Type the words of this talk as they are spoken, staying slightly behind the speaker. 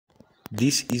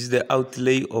This is the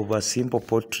outlay of a simple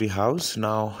poultry house.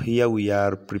 Now here we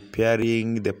are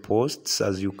preparing the posts.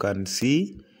 As you can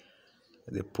see,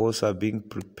 the posts are being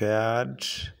prepared.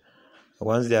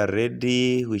 Once they are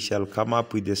ready, we shall come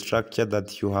up with the structure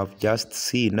that you have just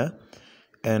seen.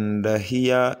 And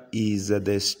here is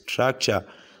the structure.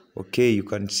 Okay, you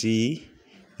can see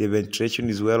the ventilation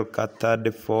is well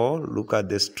catered for. Look at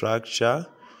the structure.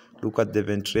 Look at the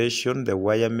ventilation, the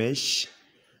wire mesh,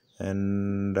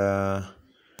 and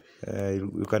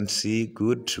you can see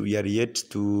good. We are yet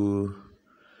to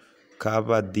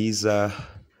cover these lower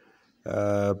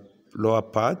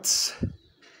parts.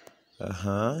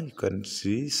 You can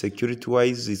see security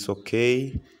wise it's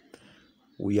okay.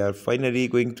 We are finally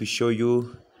going to show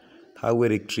you how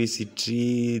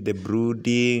electricity, the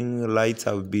brooding lights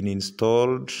have been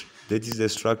installed. That is the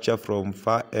structure from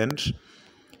far end.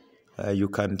 You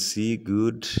can see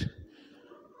good.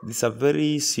 This is a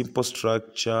very simple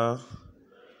structure.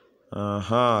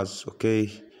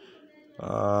 Okay.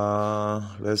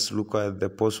 Let's look at the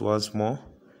post once more.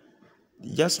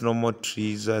 Just normal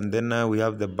trees, and then we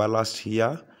have the ballast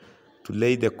here to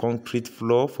lay the concrete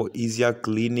floor for easier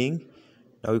cleaning.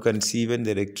 Now you can see even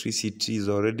the electricity is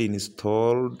already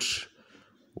installed.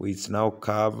 It's now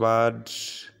covered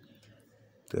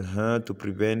to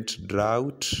prevent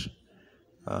drought.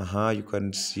 You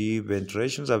can see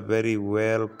ventilations are very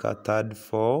well catered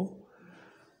for.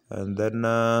 And then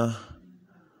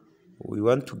we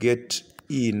want to get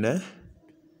in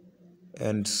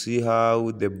and see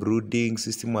how the brooding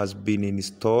system has been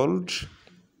installed.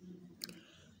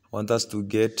 I want us to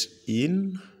get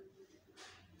in.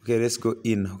 Okay, let's go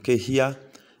in. Okay, here,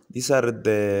 these are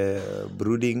the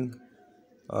brooding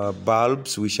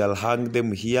bulbs. We shall hang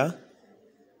them here.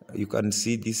 You can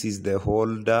see this is the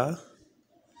holder.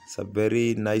 It's a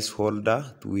very nice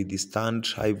holder to withstand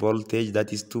high voltage.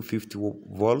 That is 250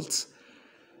 volts.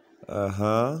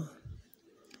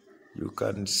 You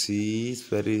can see it's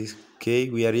very okay.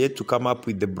 We are yet to come up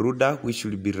with the brooder, which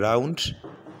will be round.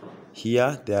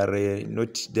 Here they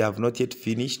have not yet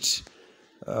finished,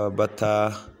 but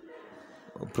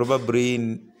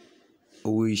probably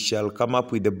we shall come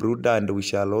up with the brooder, and we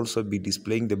shall also be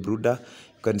displaying the brooder.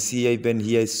 You can see even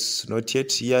here is not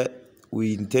yet here.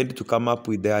 We intend to come up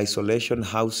with the isolation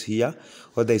house here,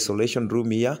 or the isolation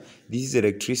room here. This is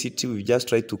electricity. We just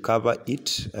try to cover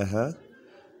it.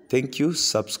 Thank you.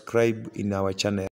 Subscribe in our channel.